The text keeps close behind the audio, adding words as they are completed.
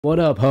What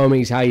up,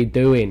 homies? How you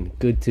doing?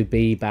 Good to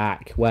be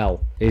back.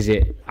 Well, is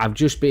it? I've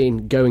just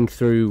been going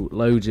through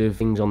loads of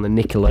things on the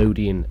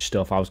Nickelodeon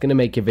stuff. I was going to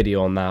make a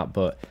video on that,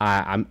 but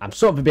I'm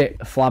sort of a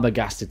bit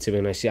flabbergasted, to be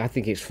honest. I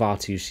think it's far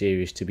too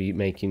serious to be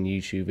making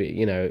YouTube.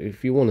 You know,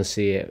 if you want to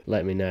see it,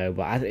 let me know.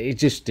 But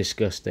it's just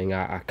disgusting.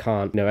 I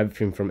can't, you know,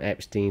 everything from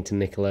Epstein to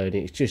Nickelodeon.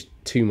 It's just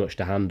too much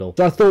to handle.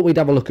 So I thought we'd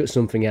have a look at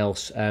something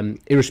else.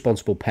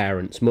 Irresponsible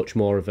parents, much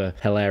more of a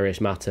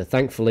hilarious matter.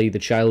 Thankfully, the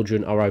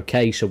children are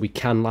okay, so we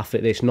can laugh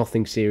at this.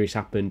 Nothing serious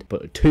happened,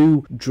 but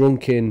two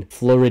drunken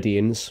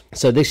Floridians.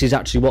 So this is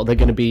actually what they're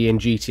going to be in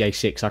GTA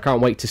 6. I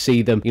can't wait to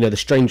see them. You know, the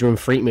Stranger and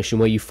Freak mission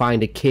where you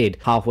find a kid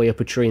halfway up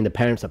a tree and the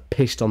parents are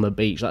pissed on the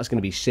beach. That's going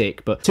to be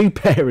sick. But two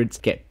parents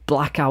get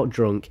blackout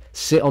drunk,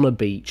 sit on a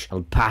beach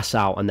and pass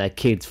out, and their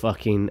kids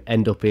fucking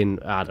end up in,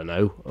 I don't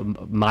know,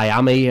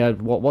 Miami.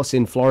 What's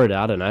in Florida?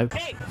 I don't know.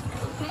 Hey!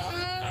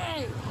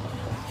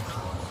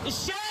 The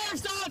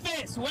sheriff's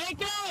office!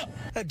 Wake up!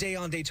 A day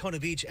on Daytona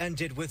Beach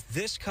ended with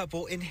this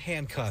couple in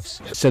handcuffs.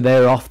 So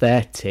they're off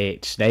their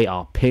tits. They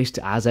are pissed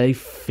as a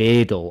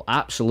fiddle.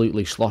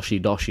 Absolutely sloshy,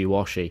 doshy,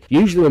 washy.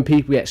 Usually when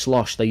people get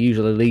sloshed, they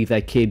usually leave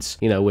their kids,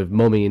 you know, with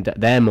mummy and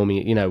their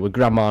mummy, you know, with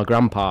grandma,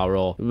 grandpa,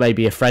 or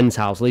maybe a friend's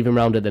house. Leave them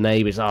round at the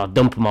neighbours. Oh,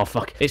 dump them off.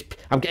 Fuck.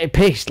 I'm getting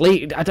pissed.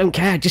 I don't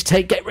care. Just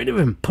get rid of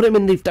them. Put them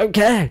in the... Don't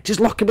care. Just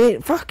lock them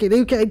in. Fuck it.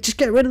 Okay. Just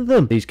get rid of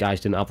them. These guys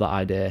didn't have that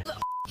idea.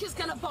 Who's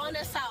gonna bond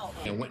us out?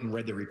 I went and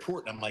read the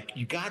report, and I'm like,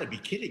 you gotta be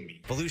kidding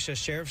me. Volusia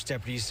Sheriff's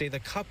deputies say the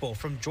couple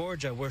from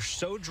Georgia were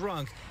so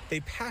drunk they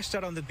passed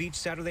out on the beach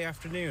Saturday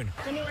afternoon.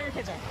 Tell me where your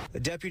kids are. The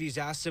deputies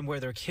asked them where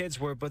their kids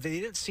were, but they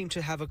didn't seem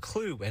to have a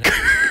clue. And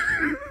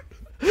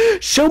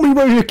show me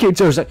where your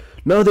kids are. I was like,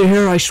 no, they're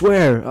here, I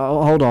swear.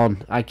 Oh, hold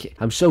on.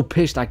 I'm so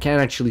pissed I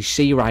can't actually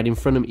see right in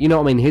front of me. You know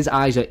what I mean? His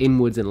eyes are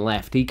inwards and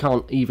left. He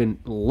can't even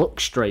look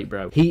straight,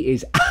 bro. He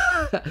is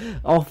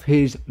off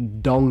his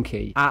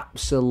donkey.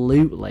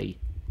 Absolutely.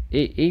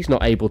 He's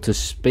not able to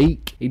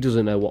speak. He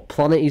doesn't know what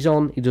planet he's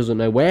on. He doesn't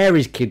know where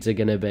his kids are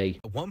going to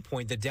be. At one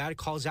point, the dad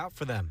calls out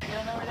for them. You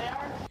don't know where they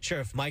are?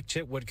 Sheriff Mike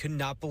Chitwood could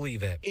not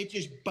believe it. It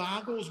just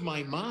boggles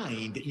my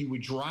mind that you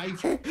would drive...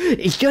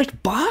 It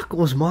just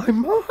boggles my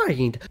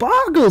mind.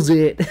 Boggles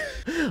it.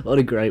 What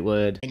a great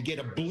word. ...and get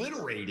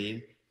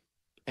obliterated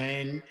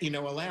and, you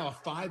know, allow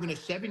a 5- and a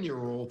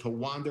 7-year-old to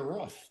wander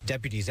off.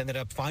 Deputies ended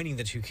up finding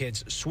the two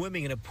kids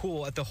swimming in a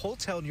pool at the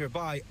hotel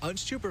nearby,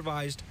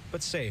 unsupervised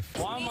but safe.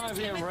 Why am I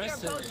being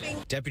arrested?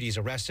 Deputies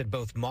arrested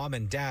both mom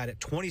and dad,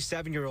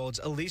 27-year-olds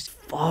Elise.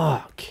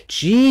 Fuck.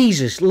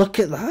 Jesus, look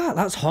at that.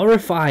 That's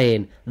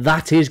horrifying.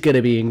 That is going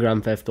to be in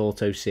Grand Theft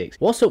Auto 6.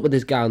 What's up with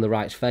this guy on the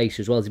right's face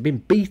as well? Has he been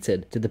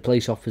beaten? Did the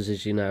police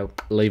officers, you know,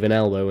 leave an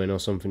elbow in or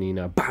something, you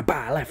know? Bah,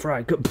 bah, left,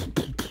 right. Go.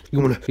 You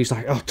wanna... He's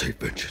like, I'll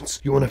take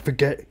vengeance. You wanna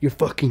forget your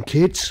fucking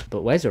kids?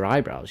 But where's her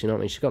eyebrows? You know what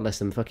I mean? She's got less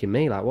than fucking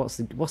me. Like,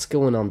 what's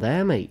going on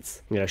there,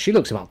 mate? You know, she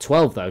looks about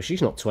 12, though.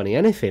 She's not 20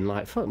 anything.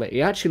 Like, fuck, mate.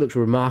 He actually looks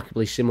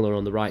remarkably similar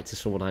on the right to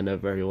someone I know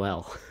very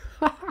well.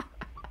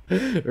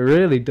 It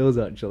really does,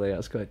 actually.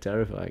 That's quite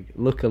terrifying.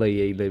 Luckily,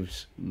 he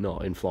lives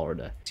not in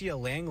Florida. Tia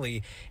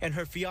Langley and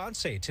her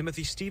fiance,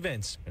 Timothy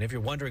Stevens. And if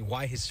you're wondering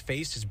why his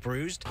face is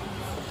bruised...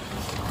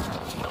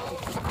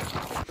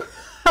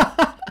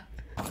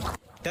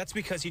 That's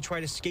because he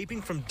tried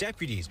escaping from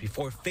deputies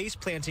before face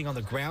planting on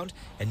the ground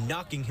and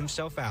knocking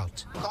himself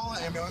out. Call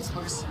an ambulance,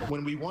 please.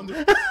 When we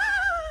wonder...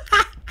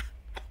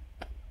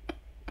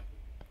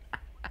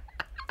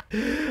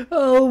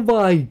 Oh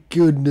my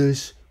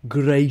goodness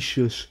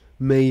gracious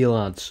me,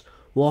 lads.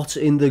 What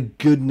in the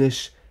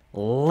goodness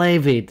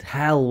livid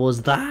hell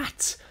was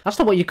that? That's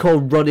not what you call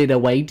running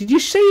away. Did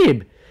you see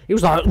him? He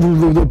was like...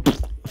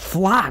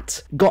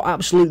 flat, got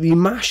absolutely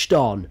mashed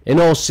on.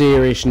 In all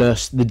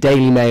seriousness, the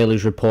Daily Mail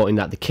is reporting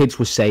that the kids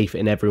were safe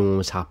and everyone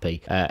was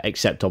happy,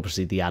 except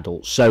obviously the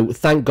adults. So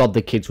thank God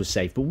the kids were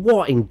safe. But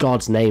what in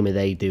God's name are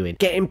they doing?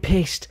 Getting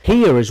pissed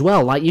here as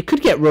well. Like, you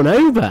could get run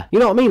over. You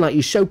know what I mean? Like,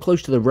 you're so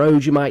close to the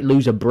road, you might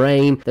lose a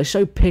brain. They're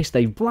so pissed,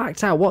 they've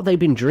blacked out. What have they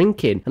been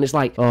drinking? And it's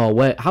like, oh,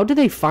 where? How did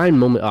they find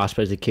mum? Oh, I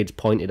suppose the kids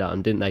pointed at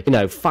them, didn't they? You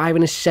know, 5-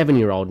 and a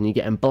 7-year-old, and you're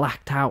getting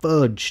blacked out,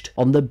 fudged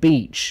on the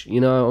beach.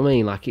 You know what I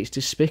mean? Like, it's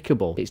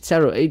despicable. It's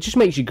terrible. It just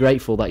makes you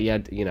grateful that you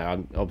had, you know, I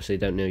obviously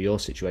don't know your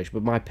situation,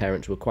 but my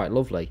parents were quite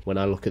lovely. When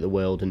I look at the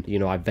world and, you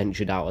know, I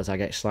ventured out as I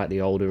get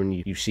slightly older, and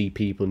you see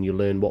people and you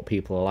learn what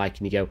people are like,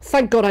 and you go,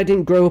 thank God I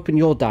didn't grow up in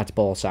your dad's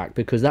ballsack,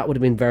 because that would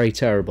have been very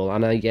terrible.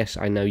 And yes,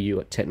 I know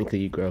technically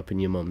you grew up in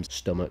your mum's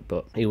stomach,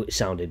 but it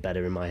sounded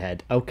better in my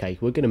head. Okay,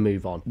 we're going to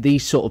move on.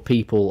 These sort of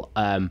people,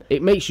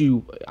 it makes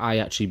you, I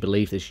actually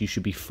believe this, you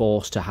should be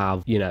forced to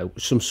have, you know,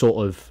 some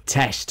sort of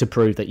test to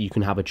prove that you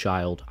can have a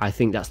child. I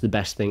think that's the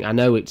best thing. I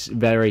know it's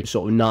very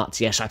sort of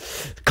Nazi. Yes,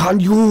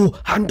 can you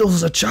handle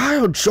the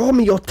child? Show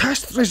me your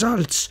test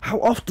results. How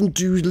often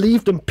do you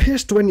leave them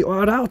pissed when you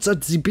are out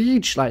at the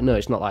beach? Like, no,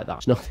 it's not like that.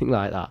 It's nothing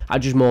like that. I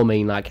just more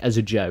mean, like, as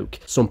a joke,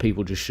 some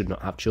people just should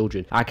not have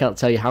children. I can't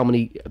tell you how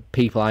many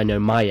people I know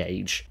my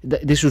age.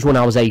 This was when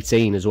I was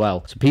 18 as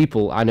well.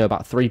 So I know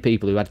about 3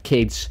 people who had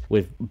kids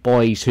with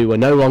boys who are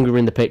no longer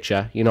in the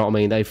picture. You know what I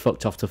mean? They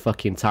fucked off to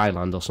fucking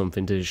Thailand or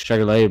something to show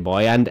a little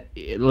boy and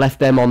left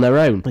them on their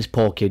own. This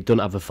poor kid doesn't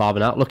have a father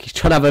now. Look, he's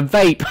trying to have a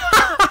vape.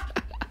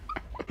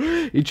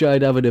 He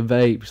tried having a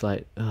vape. It's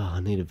like, oh, I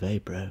need a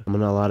vape, bro. I'm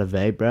not allowed a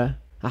vape, bro.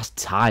 That's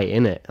tight,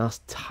 innit? That's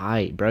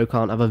tight. Bro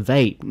can't have a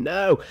vape.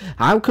 No.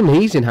 How come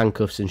he's in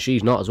handcuffs and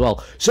she's not as well?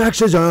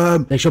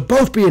 Sexism! They should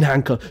both be in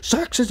handcuffs.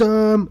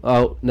 Sexism!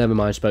 Oh, never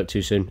mind. Spoke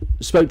too soon.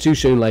 Spoke too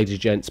soon, ladies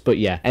and gents. But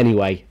yeah,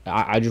 anyway,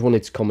 I just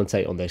wanted to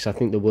commentate on this. I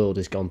think the world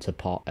has gone to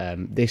pot.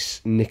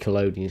 This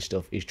Nickelodeon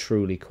stuff is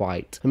truly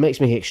quite... It makes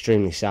me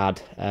extremely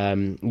sad.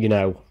 You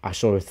know, I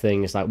saw a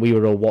thing. It's like we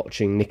were all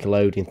watching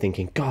Nickelodeon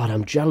thinking, God,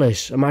 I'm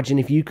jealous. Imagine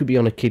if you could be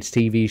on a kids'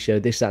 TV show,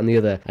 this, that, and the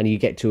other, and you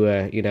get to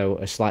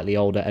a slightly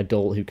older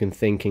adult who can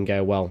think and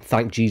go, well,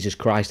 thank Jesus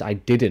Christ I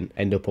didn't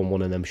end up on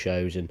one of them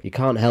shows. And you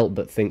can't help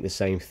but think the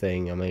same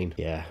thing. I mean,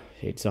 yeah,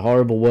 it's a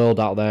horrible world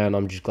out there, and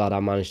I'm just glad I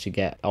managed to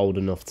get old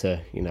enough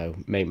to, you know,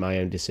 make my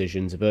own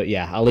decisions. But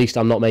yeah, at least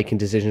I'm not making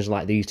decisions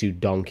like these 2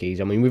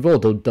 donkeys. I mean, we've all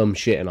done dumb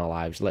shit in our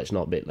lives. Let's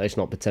not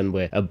pretend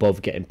we're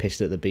above getting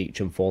pissed at the beach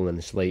and falling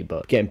asleep.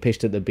 But getting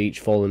pissed at the beach,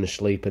 falling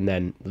asleep, and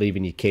then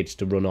leaving your kids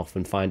to run off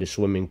and find a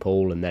swimming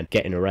pool and then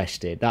getting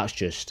arrested, that's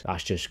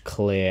just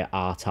clear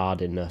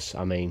art-hardedness.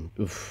 I mean,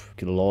 oof,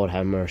 good Lord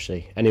have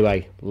mercy.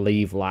 Anyway,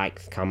 leave,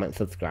 like, comment,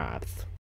 subscribe.